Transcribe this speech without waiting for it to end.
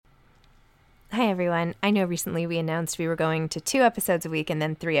Hi, everyone. I know recently we announced we were going to 2 episodes a week and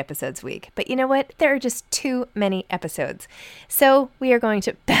then 3 episodes a week. But you know what? There are just too many episodes. So we are going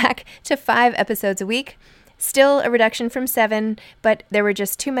back to 5 episodes a week. Still a reduction from 7, but there were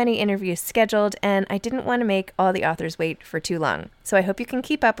just too many interviews scheduled, and I didn't want to make all the authors wait for too long. So I hope you can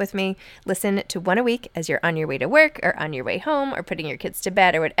keep up with me. Listen to 1 a week as you're on your way to work or on your way home or putting your kids to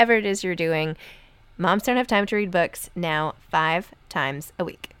bed or whatever it is you're doing. Moms Don't Have Time to Read Books, now 5 times a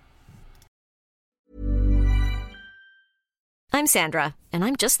week. I'm Sandra, and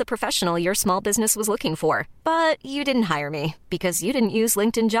I'm just the professional your small business was looking for. But you didn't hire me because you didn't use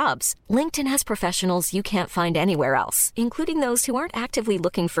LinkedIn Jobs. LinkedIn has professionals you can't find anywhere else, including those who aren't actively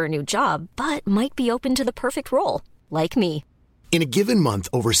looking for a new job, but might be open to the perfect role, like me. In a given month,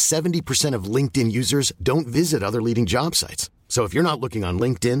 over 70% of LinkedIn users don't visit other leading job sites. So if you're not looking on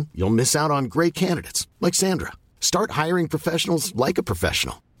LinkedIn, you'll miss out on great candidates, like Sandra. Start hiring professionals like a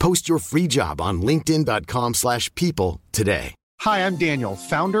professional. Post your free job on linkedin.com/people today. Hi, I'm Daniel,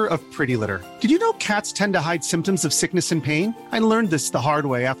 founder of Pretty Litter. Did you know cats tend to hide symptoms of sickness and pain? I learned this the hard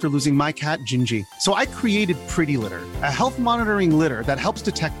way after losing my cat, Gingy. So I created Pretty Litter, a health monitoring litter that helps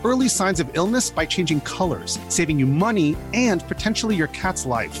detect early signs of illness by changing colors, saving you money and potentially your cat's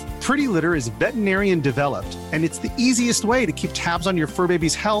life. Pretty Litter is veterinarian developed, and it's the easiest way to keep tabs on your fur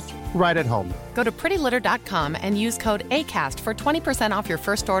baby's health right at home. Go to prettylitter.com and use code ACAST for 20% off your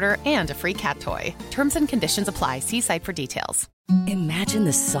first order and a free cat toy. Terms and conditions apply. See site for details. Imagine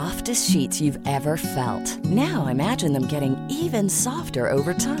the softest sheets you've ever felt. Now imagine them getting even softer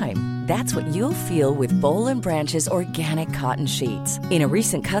over time. That's what you'll feel with Boll & Branch's organic cotton sheets. In a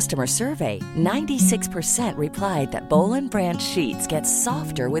recent customer survey, 96% replied that Boll & Branch sheets get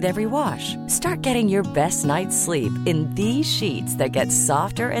softer with every wash. Start getting your best night's sleep in these sheets that get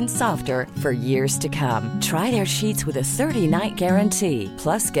softer and softer for years to come. Try their sheets with a 30-night guarantee.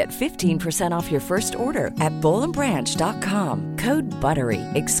 Plus, get 15% off your first order at bollandbranch.com. Code BUTTERY.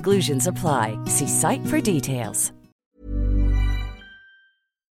 Exclusions apply. See site for details.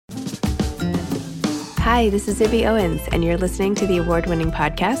 Hi, this is Zibby Owens, and you're listening to the award-winning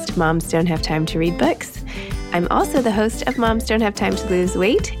podcast, Moms Don't Have Time to Read Books. I'm also the host of Moms Don't Have Time to Lose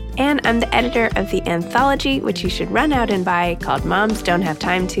Weight, and I'm the editor of the anthology, which you should run out and buy, called Moms Don't Have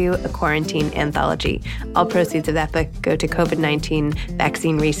Time to, a Quarantine Anthology. All proceeds of that book go to COVID-19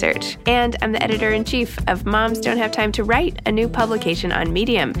 vaccine research. And I'm the editor-in-chief of Moms Don't Have Time to Write, a new publication on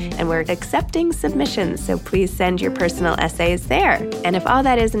Medium, and we're accepting submissions, so please send your personal essays there. And if all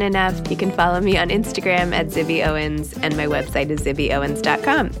that isn't enough, you can follow me on Instagram at Zibby Owens, and my website is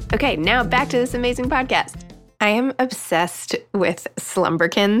zibbyowens.com. Okay, now back to this amazing podcast. I am obsessed with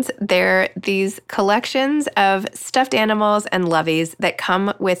Slumberkins. They're these collections of stuffed animals and loveys that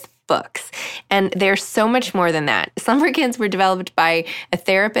come with books. And they're so much more than that. Slumberkins were developed by a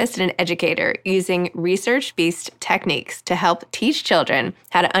therapist and an educator using research-based techniques to help teach children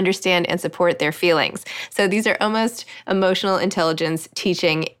how to understand and support their feelings. So these are almost emotional intelligence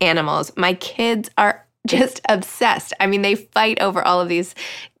teaching animals. My kids are just obsessed. I mean, they fight over all of these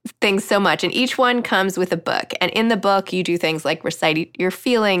things so much. And each one comes with a book. And in the book, you do things like recite your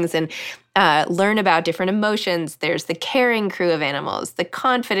feelings and learn about different emotions. There's the caring crew of animals, the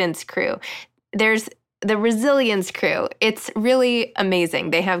confidence crew. There's the resilience crew. It's really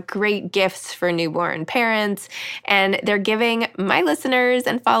amazing. They have great gifts for newborn parents. And they're giving my listeners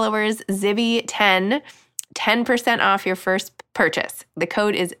and followers Zibby10 10% off your first purchase. The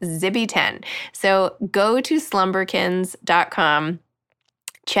code is Zibby10. So go to slumberkins.com.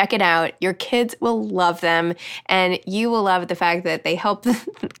 Check it out. Your kids will love them, and you will love the fact that they help the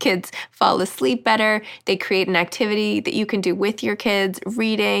kids fall asleep better. They create an activity that you can do with your kids,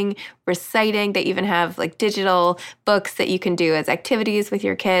 reading, reciting. They even have like digital books that you can do as activities with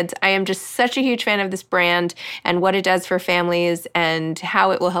your kids. I am just such a huge fan of this brand and what it does for families and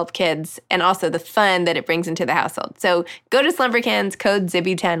how it will help kids, and also the fun that it brings into the household. So go to Slumberkins, code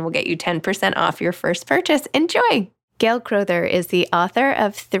Zibby10 will get you 10% off your first purchase. Enjoy! Gail Crowther is the author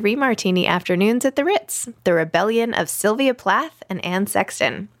of 3-Martini Afternoons at the Ritz, The Rebellion of Sylvia Plath and Anne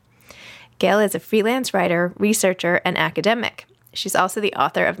Sexton. Gail is a freelance writer, researcher, and academic. She's also the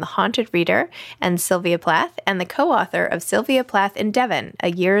author of The Haunted Reader and Sylvia Plath, and the co-author of Sylvia Plath in Devon,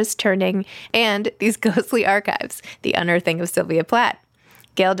 A Year's Turning, and These Ghostly Archives, The Unearthing of Sylvia Plath.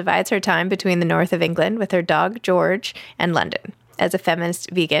 Gail divides her time between the north of England with her dog, George, and London. As a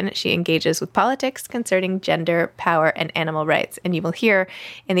feminist vegan, she engages with politics concerning gender, power, and animal rights. And you will hear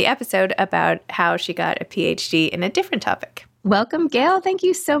in the episode about how she got a PhD in a different topic. Welcome, Gail. Thank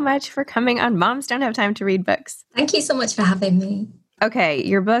you so much for coming on Moms Don't Have Time to Read Books. Thank you so much for having me. Okay,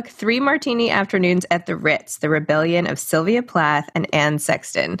 your book, Three-Martini Afternoons at the Ritz, The Rebellion of Sylvia Plath and Anne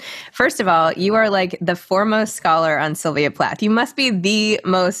Sexton. First of all, you are like the foremost scholar on Sylvia Plath. You must be the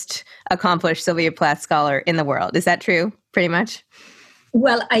most accomplished Sylvia Plath scholar in the world. Is that true, pretty much?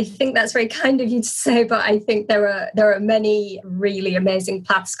 Well, I think that's very kind of you to say, but I think there are many really amazing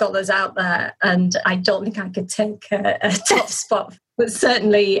Plath scholars out there, and I don't think I could take a top spot. But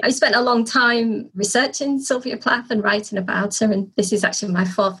certainly, I spent a long time researching Sylvia Plath and writing about her, and this is actually my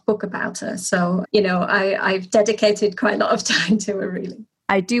fourth book about her. So, I've dedicated quite a lot of time to her, really.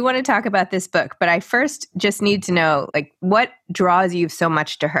 I do want to talk about this book, but I first just need to know, what draws you so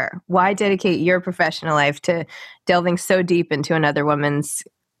much to her? Why dedicate your professional life to delving so deep into another woman's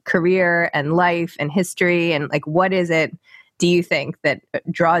career and life and history? And what is it, do you think, that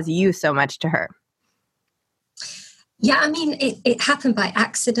draws you so much to her? Yeah, I mean, it happened by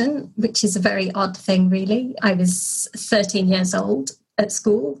accident, which is a very odd thing, really. I was 13 years old at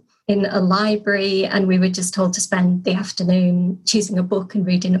school in a library, and we were just told to spend the afternoon choosing a book and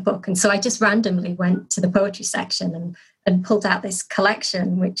reading a book. And so I just randomly went to the poetry section and pulled out this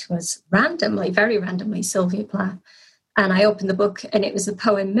collection, which was very randomly, Sylvia Plath. And I opened the book, and it was the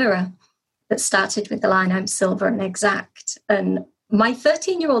poem Mirror that started with the line, "I'm silver and exact." And my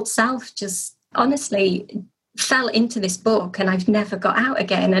 13-year-old self just honestly fell into this book, and I've never got out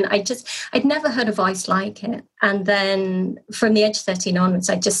again. And I'd never heard a voice like it. And then from the age of 13 onwards,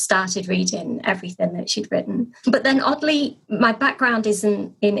 I just started reading everything that she'd written. But then oddly, my background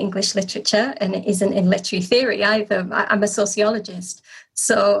isn't in English literature, and it isn't in literary theory either. I'm a sociologist.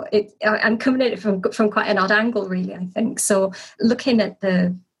 So I'm coming at it from quite an odd angle, really, I think. So looking at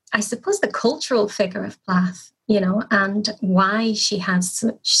the cultural figure of Plath, and why she has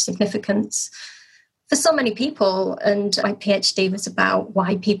such significance for so many people. And my PhD was about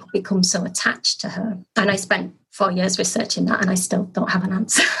why people become so attached to her. And I spent 4 years researching that, and I still don't have an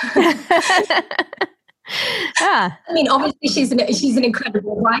answer. I mean, obviously, she's an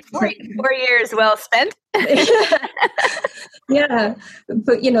incredible wife. 4 years well spent. Yeah,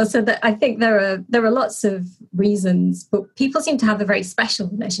 but so that I think there are lots of reasons, but people seem to have a very special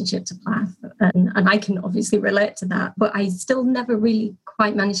relationship to Plath, and I can obviously relate to that. But I still never really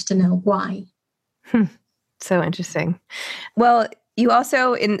quite managed to know why. So interesting. Well, you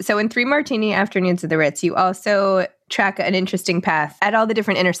also, in Three-Martini Afternoons at the Ritz, you also track an interesting path at all the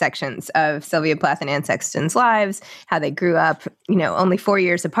different intersections of Sylvia Plath and Anne Sexton's lives, how they grew up, only 4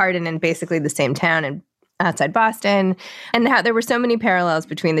 years apart and in basically the same town and outside Boston, and how there were so many parallels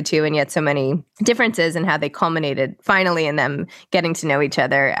between the two and yet so many differences, and how they culminated finally in them getting to know each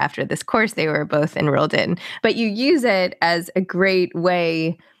other after this course they were both enrolled in. But you use it as a great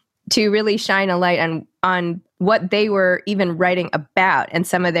way to really shine a light on what they were even writing about and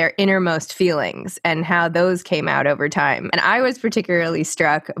some of their innermost feelings and how those came out over time. And I was particularly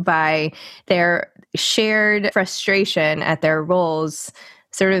struck by their shared frustration at their roles,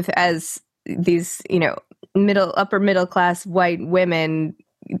 sort of as these, upper middle class white women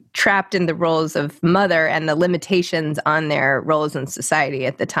trapped in the roles of mother and the limitations on their roles in society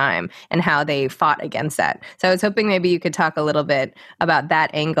at the time and how they fought against that. So I was hoping maybe you could talk a little bit about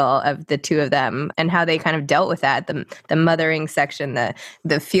that angle of the two of them and how they kind of dealt with that, the mothering section,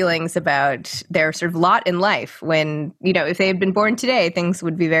 the feelings about their sort of lot in life when, if they had been born today, things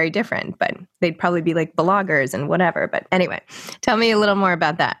would be very different, but they'd probably be like bloggers and whatever. But anyway, tell me a little more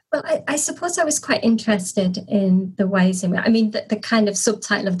about that. Well, I suppose I was quite interested in the ways in which, the kind of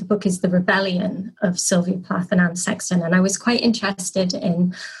subtitle of the book is The Rebellion of Sylvia Plath and Anne Sexton. And I was quite interested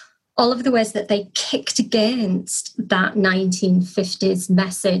in all of the ways that they kicked against that 1950s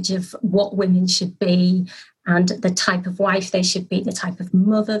message of what women should be and the type of wife they should be, the type of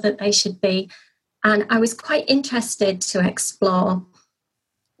mother that they should be. And I was quite interested to explore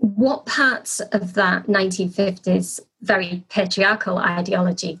what parts of that 1950s very patriarchal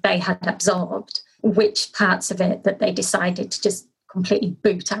ideology they had absorbed, which parts of it that they decided to just completely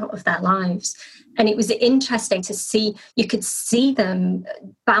boot out of their lives. And it was interesting to see, you could see them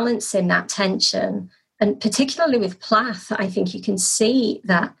balancing that tension. And particularly with Plath, I think you can see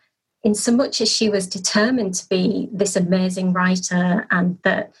that in so much as she was determined to be this amazing writer and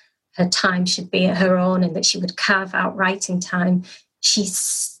that her time should be her own and that she would carve out writing time, she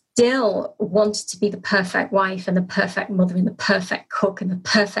still wanted to be the perfect wife and the perfect mother and the perfect cook and the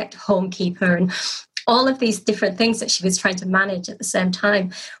perfect homekeeper and all of these different things that she was trying to manage at the same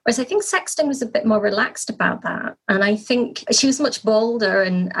time. Whereas I think Sexton was a bit more relaxed about that. And I think she was much bolder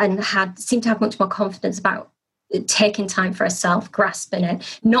and seemed to have much more confidence about, taking time for herself, grasping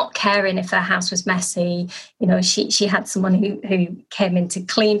it, not caring if her house was messy. You know, she had someone who came in to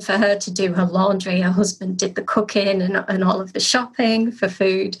clean for her, to do her laundry. Her husband did the cooking and all of the shopping for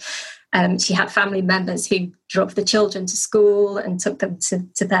food. She had family members who drove the children to school and took them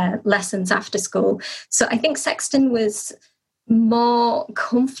to their lessons after school. So I think Sexton was more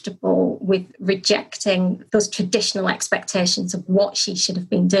comfortable with rejecting those traditional expectations of what she should have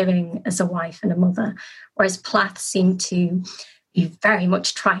been doing as a wife and a mother, whereas Plath seemed to be very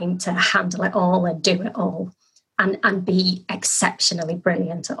much trying to handle it all and do it all and be exceptionally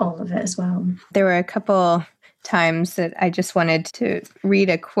brilliant at all of it as well. There were a couple times that I just wanted to read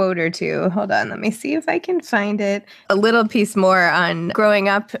a quote or two. Hold on, let me see if I can find it. A little piece more on growing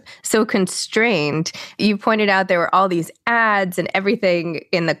up so constrained. You pointed out there were all these ads and everything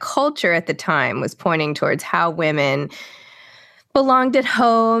in the culture at the time was pointing towards how women belonged at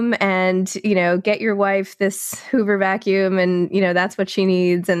home and, you know, get your wife this Hoover vacuum and, you know, that's what she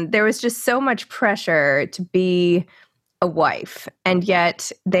needs. And there was just so much pressure to be a wife. And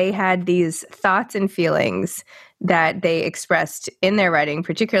yet they had these thoughts and feelings that they expressed in their writing,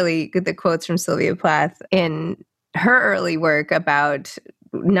 particularly the quotes from Sylvia Plath in her early work about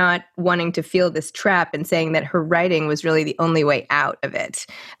not wanting to feel this trap and saying that her writing was really the only way out of it.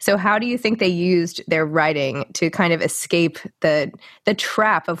 So how do you think they used their writing to kind of escape the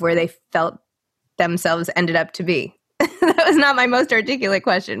trap of where they felt themselves ended up to be? That was not my most articulate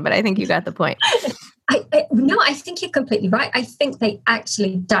question, but I think you got the point. No, I think you're completely right. I think they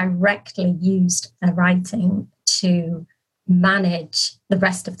actually directly used their writing to manage the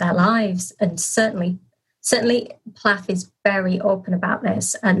rest of their lives. And certainly Plath is very open about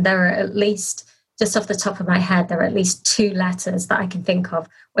this. And there are at least, just off the top of my head, there are at least 2 letters that I can think of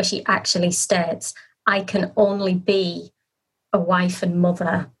where she actually states, I can only be a wife and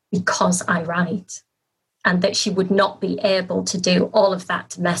mother because I write. And that she would not be able to do all of that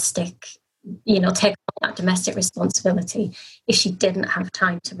domestic, you know, take on that domestic responsibility if she didn't have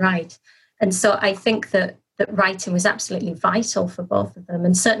time to write. And so I think that writing was absolutely vital for both of them.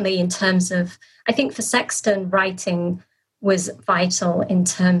 And certainly in terms of, I think for Sexton, writing was vital in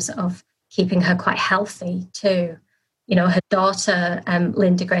terms of keeping her quite healthy too. You know, her daughter,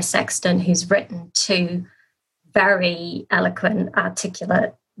 Linda Gray Sexton, who's written 2 very eloquent,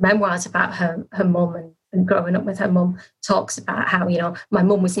 articulate memoirs about her mum and growing up with her mum, talks about how, you know, my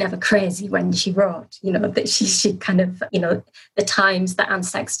mum was never crazy when she wrote, you know, that she kind of, you know, the times that Anne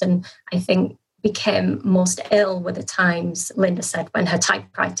Sexton, I think, became most ill were the times, Linda said, when her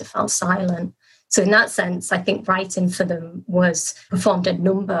typewriter fell silent. So in that sense, I think writing for them performed a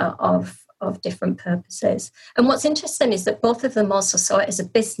number of different purposes. And what's interesting is that both of them also saw it as a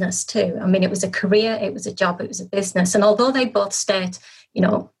business too. I mean, it was a career, it was a job, it was a business. And although they both state, you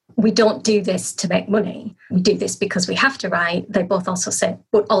know, we don't do this to make money, we do this because we have to write, they both also said,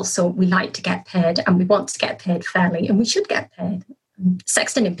 but also we like to get paid and we want to get paid fairly and we should get paid.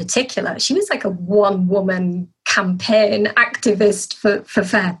 Sexton in particular, she was like a one-woman campaign activist for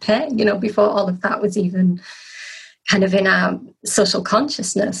fair pay, you know, before all of that was even kind of in our social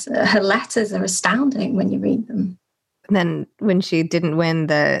consciousness. Her letters are astounding when you read them. And then when she didn't win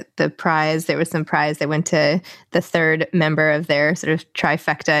the prize, there was some prize that went to the 3rd member of their sort of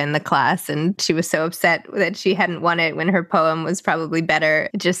trifecta in the class. And she was so upset that she hadn't won it when her poem was probably better.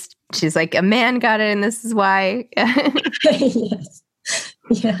 She's like, a man got it and this is why. Yes.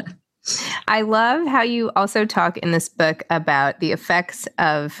 Yeah. I love how you also talk in this book about the effects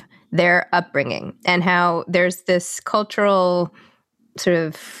of their upbringing and how there's this cultural sort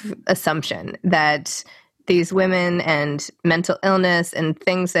of assumption that these women and mental illness and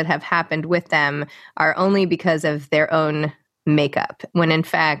things that have happened with them are only because of their own makeup, when in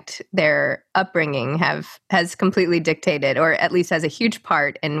fact their upbringing has completely dictated, or at least has a huge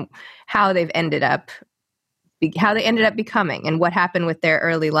part in how they ended up becoming and what happened with their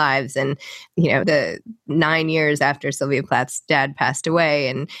early lives. And, you know, the 9 years after Sylvia Plath's dad passed away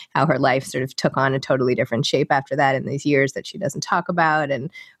and how her life sort of took on a totally different shape after that in these years that she doesn't talk about,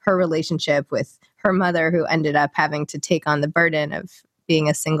 and her relationship with her mother, who ended up having to take on the burden of being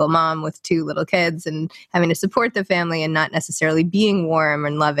a single mom with 2 little kids and having to support the family and not necessarily being warm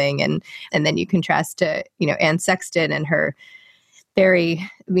and loving. And then you contrast to, you know, Anne Sexton and her very,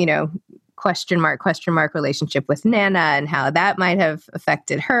 you know, question mark relationship with Nana and how that might have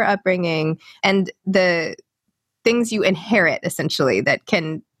affected her upbringing and the things you inherit essentially that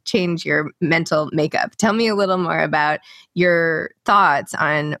can change your mental makeup. Tell me a little more about your thoughts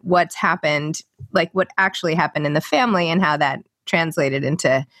on what's happened, like what actually happened in the family and how that translated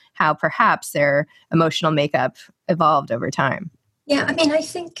into how perhaps their emotional makeup evolved over time. Yeah, I mean, I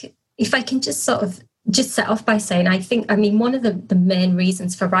think if I can just sort of just set off by saying, one of the main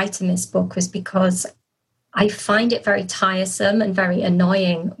reasons for writing this book was because I find it very tiresome and very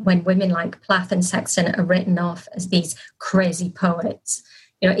annoying when women like Plath and Sexton are written off as these crazy poets.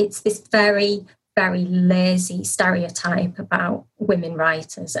 It's this very, very lazy stereotype about women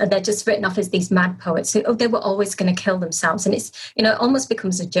writers. And they're just written off as these mad poets who, they were always going to kill themselves. And it's, it almost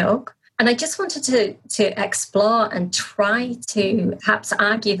becomes a joke. And I just wanted to explore and try to perhaps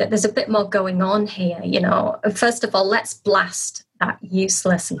argue that there's a bit more going on here. First of all, let's blast that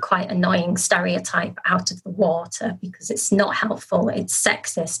useless and quite annoying stereotype out of the water, because it's not helpful, it's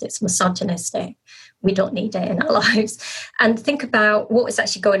sexist, it's misogynistic. We don't need it in our lives. And think about what was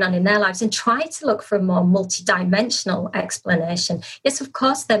actually going on in their lives and try to look for a more multidimensional explanation. Yes, of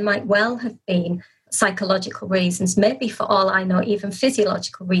course, there might well have been psychological reasons, maybe for all I know, even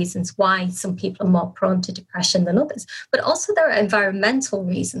physiological reasons why some people are more prone to depression than others. But also there are environmental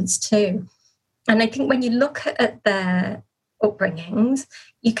reasons too. And I think when you look at their upbringings,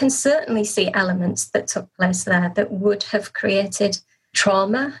 you can certainly see elements that took place there that would have created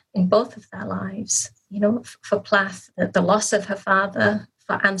trauma in both of their lives. For Plath, the loss of her father,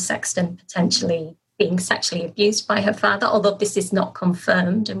 for Anne Sexton potentially being sexually abused by her father, although this is not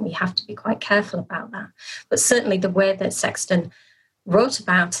confirmed and we have to be quite careful about that. But certainly the way that Sexton wrote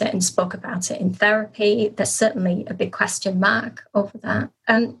about it and spoke about it in therapy, there's certainly a big question mark over that.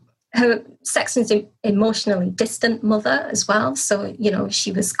 And her Sexton's emotionally distant mother as well. So,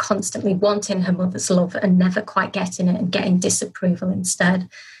 she was constantly wanting her mother's love and never quite getting it and getting disapproval instead.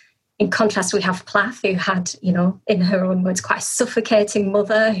 In contrast, we have Plath, who had, in her own words, quite a suffocating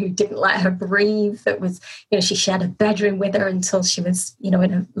mother who didn't let her breathe. That was, she shared a bedroom with her until she was, in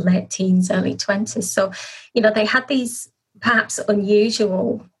her late teens, early 20s. So, they had these perhaps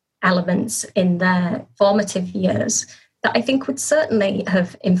unusual elements in their formative years that I think would certainly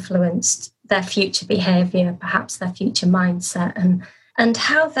have influenced their future behaviour, perhaps their future mindset, and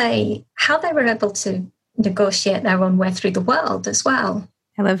how they were able to negotiate their own way through the world as well.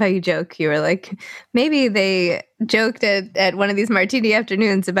 I love how you joke. You were like, maybe they joked at one of these martini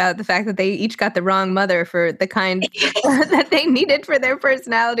afternoons about the fact that they each got the wrong mother for the kind that they needed for their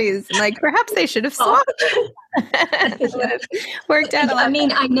personalities. Like, perhaps they should have swapped. It would have worked out a lot.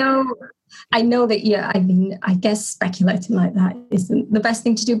 I know that, I guess speculating like that isn't the best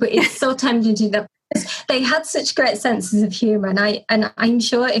thing to do, but it's so tempting to do that. They had such great senses of humour, and I'm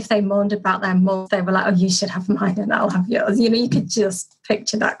sure if they moaned about their mum, they were like, "Oh, you should have mine, and I'll have yours." You could just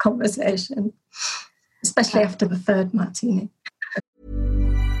picture that conversation, especially after the third martini.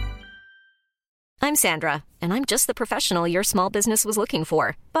 I'm Sandra, and I'm just the professional your small business was looking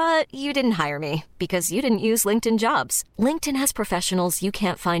for. But you didn't hire me because you didn't use LinkedIn Jobs. LinkedIn has professionals you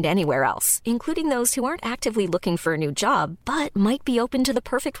can't find anywhere else, including those who aren't actively looking for a new job, but might be open to the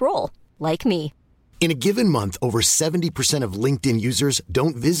perfect role, like me. In a given month, over 70% of LinkedIn users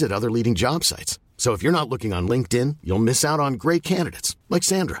don't visit other leading job sites. So if you're not looking on LinkedIn, you'll miss out on great candidates like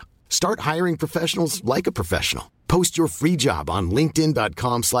Sandra. Start hiring professionals like a professional. Post your free job on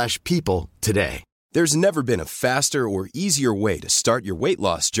linkedin.com/people today. There's never been a faster or easier way to start your weight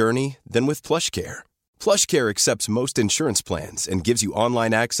loss journey than with PlushCare. PlushCare accepts most insurance plans and gives you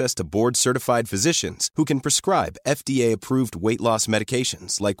online access to board-certified physicians who can prescribe FDA-approved weight loss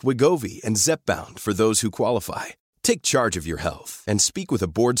medications like Wegovy and Zepbound for those who qualify. Take charge of your health and speak with a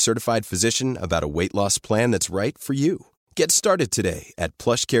board-certified physician about a weight loss plan that's right for you. Get started today at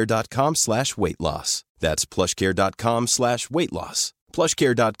plushcare.com/weight-loss. That's plushcare.com/weight-loss.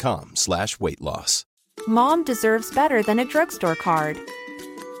 plushcare.com/weight-loss. Mom deserves better than a drugstore card.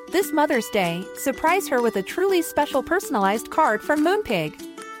 This Mother's Day, surprise her with a truly special personalized card from Moonpig.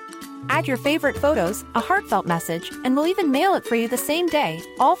 Add your favorite photos, a heartfelt message, and we'll even mail it for you the same day,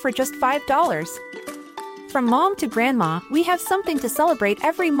 all for just $5. From mom to grandma, we have something to celebrate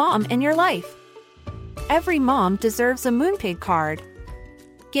every mom in your life. Every mom deserves a Moonpig card.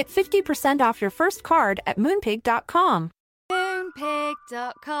 Get 50% off your first card at moonpig.com.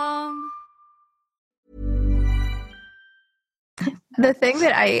 Moonpig.com. The thing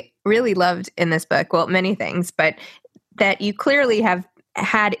that I really loved in this book, well, many things, but that you clearly have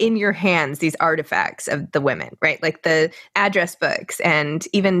had in your hands these artifacts of the women, right? Like the address books and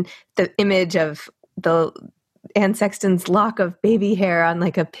even the image of the Anne Sexton's lock of baby hair on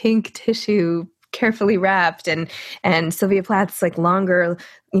like a pink tissue carefully wrapped and Sylvia Plath's like longer,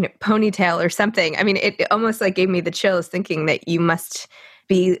 ponytail or something. I mean, it almost like gave me the chills thinking that you must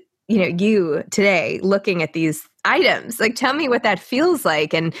be, you today looking at these items. Like, tell me what that feels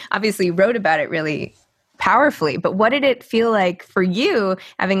like. And obviously you wrote about it really powerfully. But what did it feel like for you,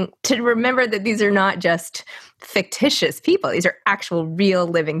 having to remember that these are not just fictitious people? These are actual, real,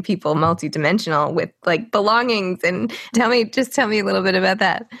 living people, multidimensional, with like belongings. And tell me a little bit about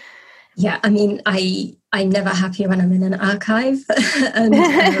that. Yeah, I mean, I'm never happier when I'm in an archive and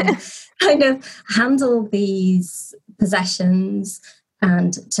kind of handle these possessions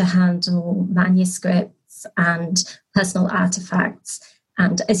and to handle manuscripts and personal artifacts.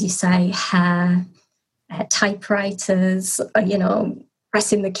 And as you say, hair, typewriters,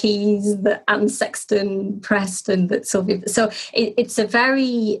 pressing the keys that Anne Sexton pressed and that Sylvia. So it's a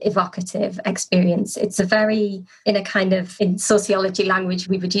very evocative experience. It's a very, in sociology language,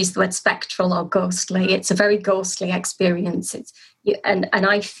 we would use the word spectral or ghostly. It's a very ghostly experience. And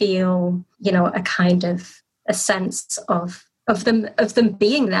I feel, a kind of a sense of them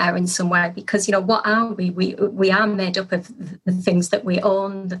being there in some way, because what are we? We are made up of the things that we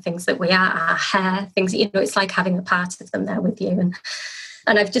own, the things that we are, our hair, things. It's like having a part of them there with you.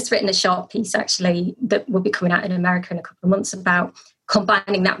 And I've just written a short piece actually that will be coming out in America in a couple of months about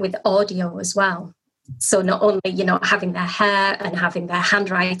combining that with audio as well. So not only having their hair and having their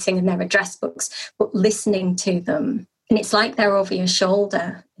handwriting and their address books, but listening to them. And it's like they're over your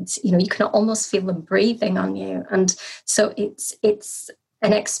shoulder. It's, you can almost feel them breathing on you. And so it's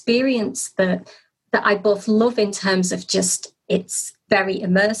an experience that I both love in terms of just, it's very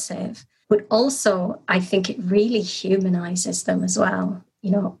immersive, but also I think it really humanizes them as well.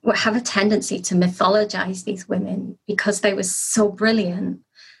 We have a tendency to mythologize these women because they were so brilliant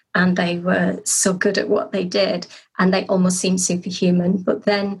and they were so good at what they did and they almost seem superhuman. But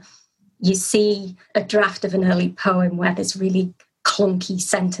then you see a draft of an early poem where there's really clunky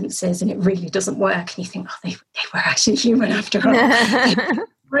sentences and it really doesn't work. And you think, they were actually human after all.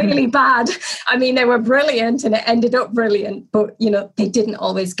 Really bad. I mean, they were brilliant and it ended up brilliant, but, they didn't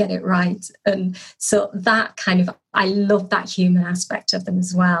always get it right. And so that I love that human aspect of them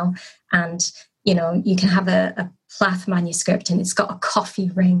as well. And, you can have a Plath manuscript and it's got a coffee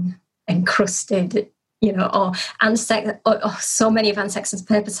ring encrusted, or so many of Anne Sexton's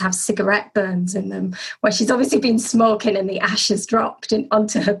papers have cigarette burns in them, where she's obviously been smoking and the ashes dropped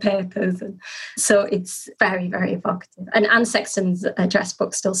onto her papers. And so it's very, very evocative. And Anne Sexton's address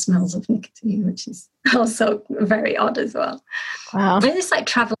book still smells of nicotine, which is also very odd as well. Wow. But it's like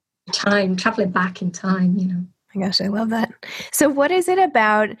traveling back in time, Oh my gosh, I love that. So what is it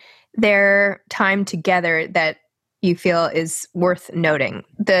about their time together that you feel is worth noting?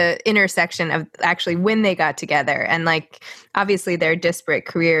 The intersection of actually when they got together and obviously their disparate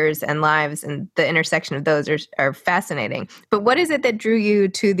careers and lives, and the intersection of those are fascinating. But what is it that drew you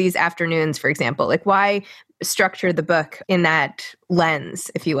to these afternoons, for example? Why structure the book in that lens,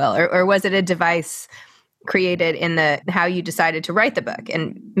 if you will? Or was it a device created in how you decided to write the book?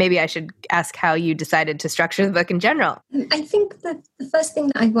 And maybe I should ask how you decided to structure the book in general. I think that the first thing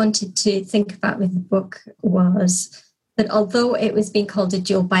that I wanted to think about with the book was that although it was being called a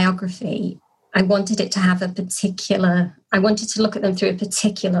dual biography, I wanted it to have I wanted to look at them through a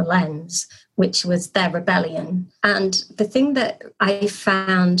particular lens, which was their rebellion. And the thing that I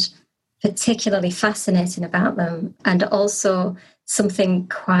found particularly fascinating about them, and also something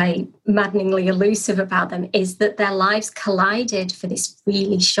quite maddeningly elusive about them, is that their lives collided for this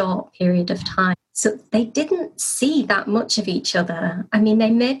really short period of time. So they didn't see that much of each other. I mean, they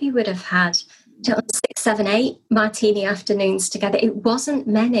maybe would have had 6, 7, 8 martini afternoons together. It wasn't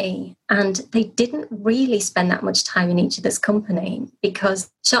many. And they didn't really spend that much time in each other's company, because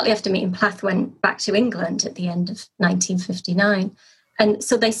shortly after meeting Plath went back to England at the end of 1959. And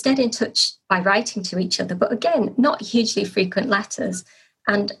so they stayed in touch by writing to each other, but again, not hugely frequent letters.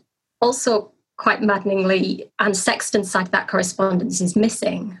 And also, quite maddeningly, Anne Sexton's side of that correspondence is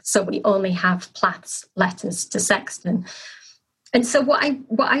missing. So we only have Plath's letters to Sexton. And so what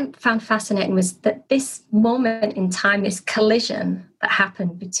I found fascinating was that this moment in time, this collision that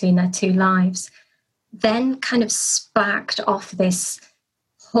happened between their two lives, then kind of sparked off this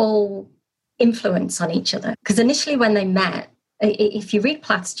whole influence on each other. Because initially when they met, if you read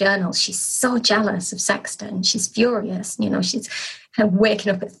Plath's journals, she's so jealous of Sexton. She's furious. She's kind of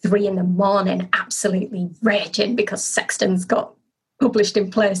waking up at 3 a.m, absolutely raging because Sexton's got published in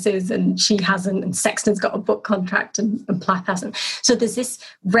places and she hasn't, and Sexton's got a book contract and Plath hasn't. So there's this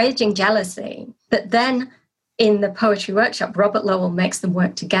raging jealousy that then in the poetry workshop, Robert Lowell makes them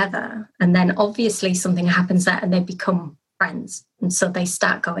work together. And then obviously something happens there and they become friends. And so they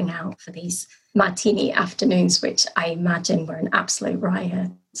start going out for these martini afternoons, which I imagine were an absolute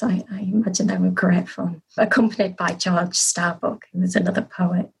riot. So I imagine they were great fun, accompanied by George Starbuck, who was another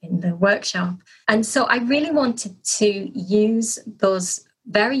poet in the workshop. And so I really wanted to use those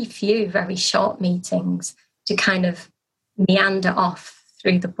very few, very short meetings to kind of meander off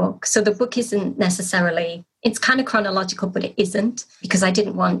through the book. So the book isn't necessarily, it's kind of chronological, but it isn't, because I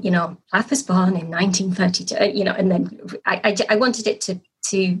didn't want, Plath was born in 1932, and then I wanted it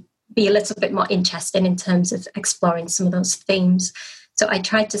to be a little bit more interesting in terms of exploring some of those themes. So I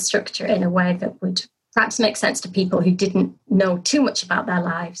tried to structure it in a way that would perhaps make sense to people who didn't know too much about their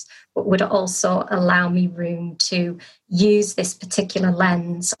lives, but would also allow me room to use this particular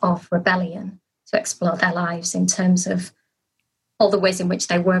lens of rebellion to explore their lives in terms of all the ways in which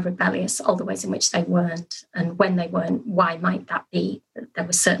they were rebellious, all the ways in which they weren't, and when they weren't, why might that be? That there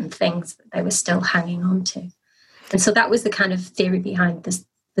were certain things that they were still hanging on to. And so that was the kind of theory behind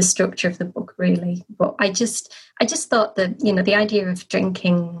the structure of the book, really. But I just thought that, the idea of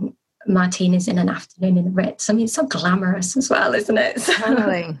drinking martinis in an afternoon in the Ritz, I mean, it's so glamorous as well, isn't it? So,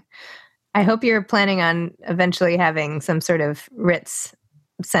 totally. I hope you're planning on eventually having some sort of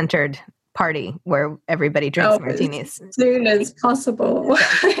Ritz-centered party where everybody drinks martinis. As soon as possible.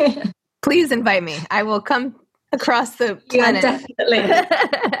 Okay. Please invite me. I will come across the planet.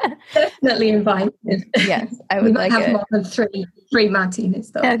 Definitely invited. Yes, I would like have it. more than three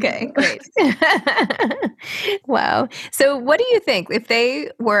martinis, though. Okay, great. Wow. So what do you think, if they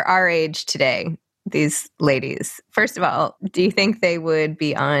were our age today, these ladies, first of all, do you think they would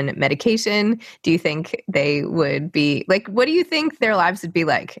be on medication? Do you think they would be what do you think their lives would be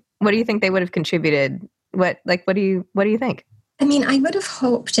like? What do you think they would have contributed? What do you think? I mean, I would have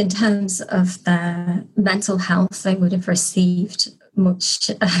hoped in terms of their mental health, they would have received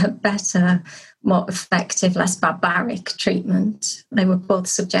much better, more effective, less barbaric treatment. They were both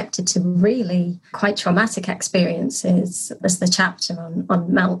subjected to really quite traumatic experiences, as the chapter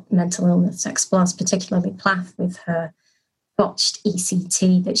on mental illness explores, particularly Plath with her botched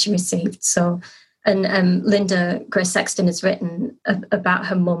ECT that she received. So, and Linda Grace Sexton has written about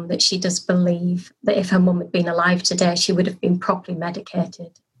her mum that she does believe that if her mum had been alive today, she would have been properly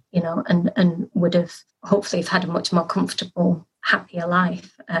medicated, and would have hopefully have had a much more comfortable, happier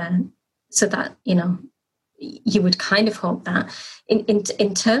life. So that, you would kind of hope that.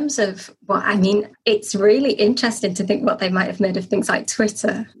 In terms of it's really interesting to think what they might have made of things like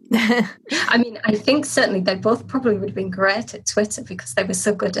Twitter. I mean, I think certainly they both probably would have been great at Twitter because they were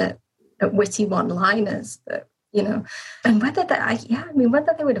so good at witty one-liners that, and whether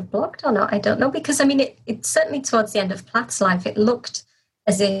whether they would have blocked or not, I don't know, because it certainly towards the end of Plath's life, it looked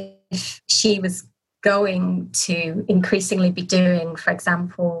as if she was going to increasingly be doing, for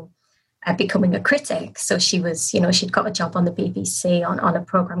example, becoming a critic. So she was, she'd got a job on the BBC on a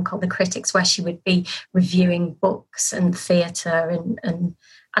programme called The Critics, where she would be reviewing books and theatre and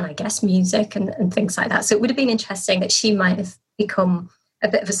I guess music and things like that. So it would have been interesting that she might have become a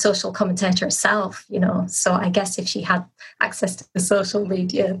bit of a social commentator herself, So I guess if she had access to the social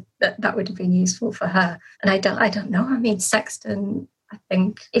media, that would have been useful for her. And I don't know. I mean, Sexton, I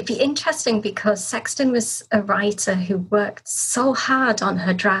think it'd be interesting because Sexton was a writer who worked so hard on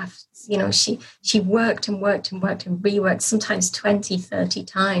her drafts. She worked and worked and worked and reworked sometimes 20, 30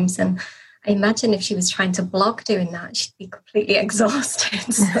 times. And I imagine if she was trying to blog doing that, she'd be completely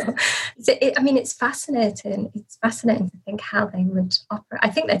exhausted. So, it's fascinating. It's fascinating to think how they would operate. I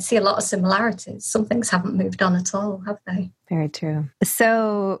think they'd see a lot of similarities. Some things haven't moved on at all, have they? Very true.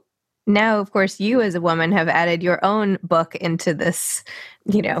 So now, of course, you as a woman have added your own book into this,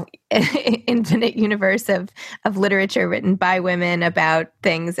 infinite universe of literature written by women about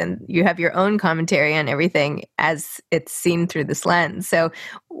things, and you have your own commentary on everything as it's seen through this lens. So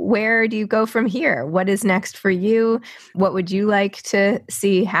where do you go from here? What is next for you? What would you like to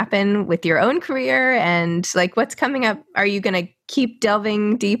see happen with your own career? And what's coming up? Are you going to keep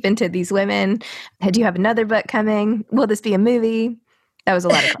delving deep into these women? Do you have another book coming? Will this be a movie? That was a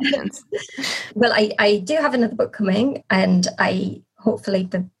lot of questions. Well, I do have another book coming, and hopefully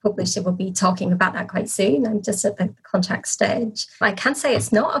the publisher will be talking about that quite soon. I'm just at the contract stage. I can say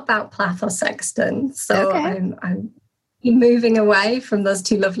it's not about Plath or Sexton, so okay. I'm moving away from those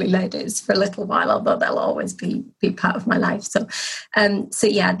two lovely ladies for a little while, although they'll always be part of my life. So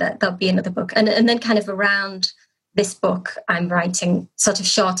yeah, there'll be another book, and then kind of around this book, I'm writing sort of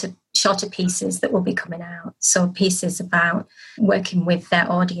shorter pieces that will be coming out. So pieces about working with their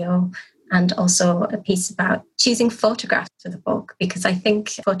audio, and also a piece about choosing photographs for the book, because I think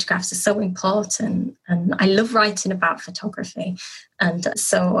photographs are so important, and I love writing about photography. And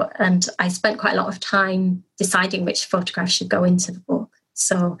I spent quite a lot of time deciding which photographs should go into the book.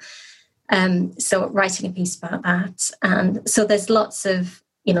 So writing a piece about that. And so there's lots of,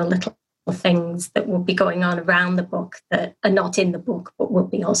 little things that will be going on around the book that are not in the book, but will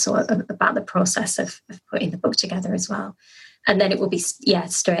be also about the process of putting the book together as well. And then it will be,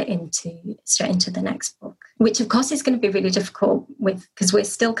 straight into the next book, which of course is going to be really difficult because we're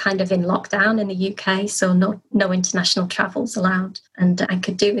still kind of in lockdown in the UK, so no international travels allowed. And I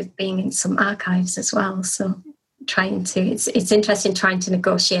could do with being in some archives as well. So it's interesting trying to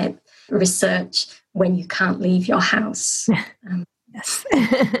negotiate research when you can't leave your house. Yes,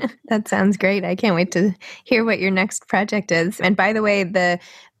 that sounds great. I can't wait to hear what your next project is. And by the way, the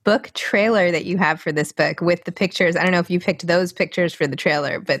book trailer that you have for this book with the pictures, I don't know if you picked those pictures for the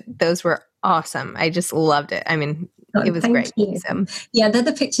trailer, but those were awesome. I just loved it. I mean, it was great. So, yeah, they're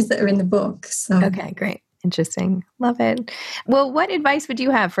the pictures that are in the book. So. Okay, great. Interesting. Love it. Well, what advice would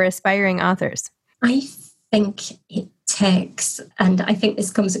you have for aspiring authors? I think it takes, and I think this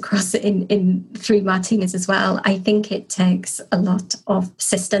comes across in Three-Martinis as well, I think it takes a lot of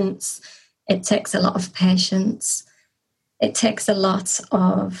persistence. It takes a lot of patience. It takes a lot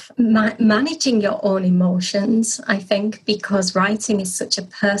of managing your own emotions, I think, because writing is such a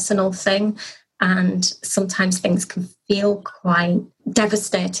personal thing, and sometimes things can feel quite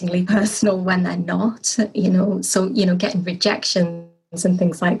devastatingly personal when they're not, So, getting rejections and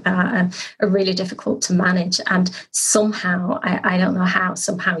things like that are really difficult to manage. And somehow, I don't know how,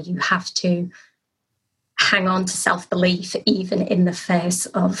 somehow you have to hang on to self-belief even in the face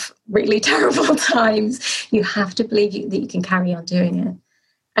of really terrible times. You have to believe that you can carry on doing it.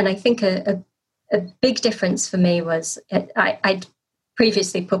 And I think a big difference for me was I'd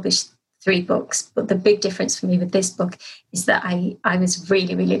previously published 3 books, but the big difference for me with this book is that I was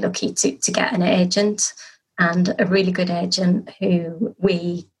really, really lucky to get an agent, and a really good agent who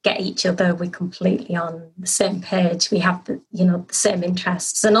we get each other. We're completely on the same page. We have the same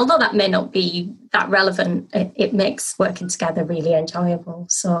interests. And although that may not be that relevant, it makes working together really enjoyable.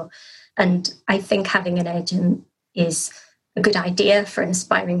 So, and I think having an agent is a good idea for an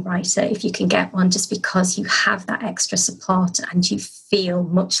aspiring writer if you can get one, just because you have that extra support and you feel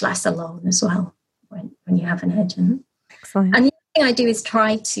much less alone as well when you have an agent. Excellent. And the other thing I do is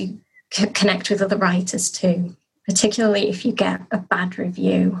try to connect with other writers too, particularly if you get a bad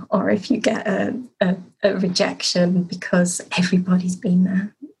review or if you get a rejection, because everybody's been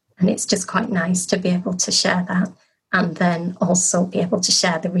there. And it's just quite nice to be able to share that, and then also be able to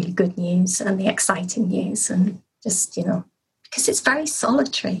share the really good news and the exciting news, and just, because it's very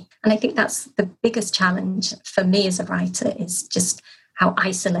solitary. And I think that's the biggest challenge for me as a writer, is just how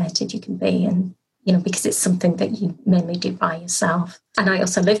isolated you can be, and because it's something that you mainly do by yourself. And I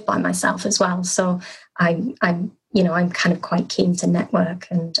also live by myself as well. So I'm kind of quite keen to network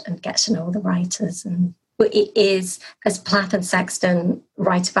and get to know the writers. But it is, as Plath and Sexton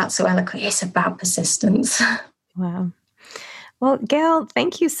write about so eloquently, it's about persistence. Wow. Well, Gail,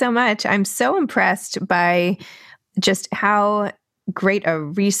 thank you so much. I'm so impressed by just how great a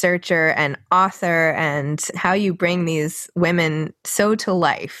researcher and author, and how you bring these women so to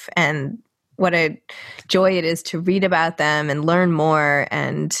life, and what a joy it is to read about them and learn more,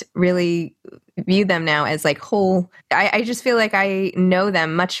 and really view them now as like whole. I just feel like I know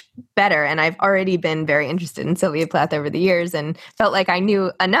them much better, and I've already been very interested in Sylvia Plath over the years and felt like I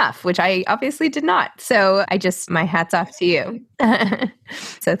knew enough, which I obviously did not. So my hat's off to you.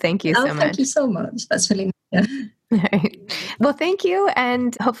 So thank you so much. Thank you so much. That's really nice. Right. Well, thank you.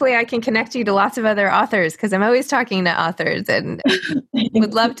 And hopefully I can connect you to lots of other authors, because I'm always talking to authors and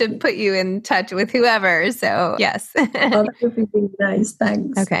would love to put you in touch with whoever. So yes. Oh, that would be really nice.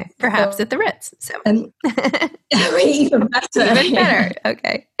 Thanks. Okay. Perhaps at the Ritz. So even better. Even better.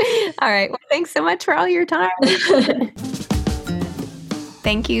 Okay. All right. Well, thanks so much for all your time.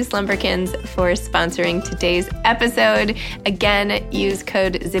 Thank you, Slumberkins, for sponsoring today's episode. Again, use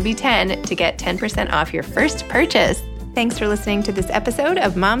code ZIBBY10 to get 10% off your first purchase. Thanks for listening to this episode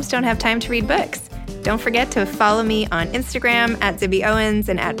of Moms Don't Have Time to Read Books. Don't forget to follow me on Instagram at Zibby Owens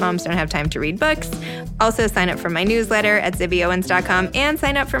and at Moms Don't Have Time to Read Books. Also sign up for my newsletter at zibbyowens.com, and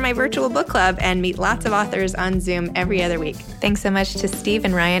sign up for my virtual book club and meet lots of authors on Zoom every other week. Thanks so much to Steve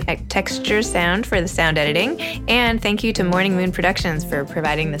and Ryan at Texture Sound for the sound editing. And thank you to Morning Moon Productions for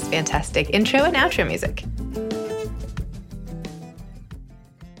providing this fantastic intro and outro music.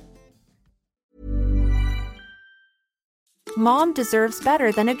 Mom deserves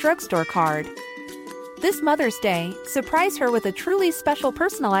better than a drugstore card. This Mother's Day, surprise her with a truly special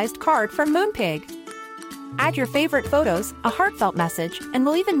personalized card from Moonpig. Add your favorite photos, a heartfelt message, and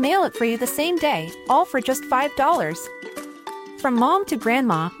we'll even mail it for you the same day, all for just $5. From mom to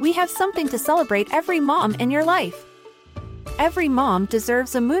grandma, we have something to celebrate every mom in your life. Every mom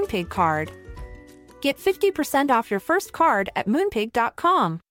deserves a Moonpig card. Get 50% off your first card at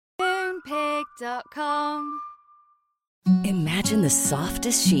moonpig.com. Moonpig.com Imagine the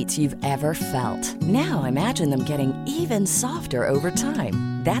softest sheets you've ever felt. Now imagine them getting even softer over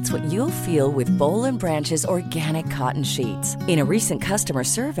time. That's what you'll feel with Boll & Branch's organic cotton sheets. In a recent customer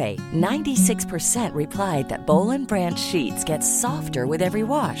survey, 96% replied that Boll & Branch sheets get softer with every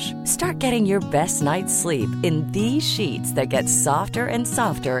wash. Start getting your best night's sleep in these sheets that get softer and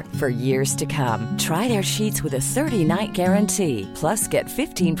softer for years to come. Try their sheets with a 30-night guarantee. Plus, get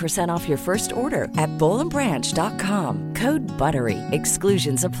 15% off your first order at bollandbranch.com. Code BUTTERY.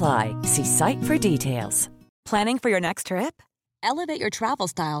 Exclusions apply. See site for details. Planning for your next trip? Elevate your travel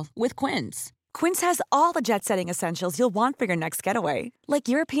style with Quince. Quince has all the jet-setting essentials you'll want for your next getaway, like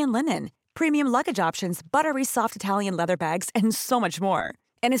European linen, premium luggage options, buttery soft Italian leather bags, and so much more.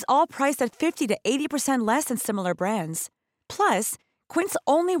 And is all priced at 50 to 80% less than similar brands. Plus, Quince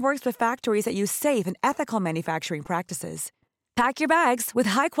only works with factories that use safe and ethical manufacturing practices. Pack your bags with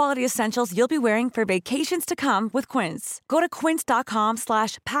high-quality essentials you'll be wearing for vacations to come with Quince. Go to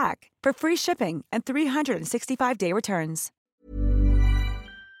quince.com/pack for free shipping and 365-day returns.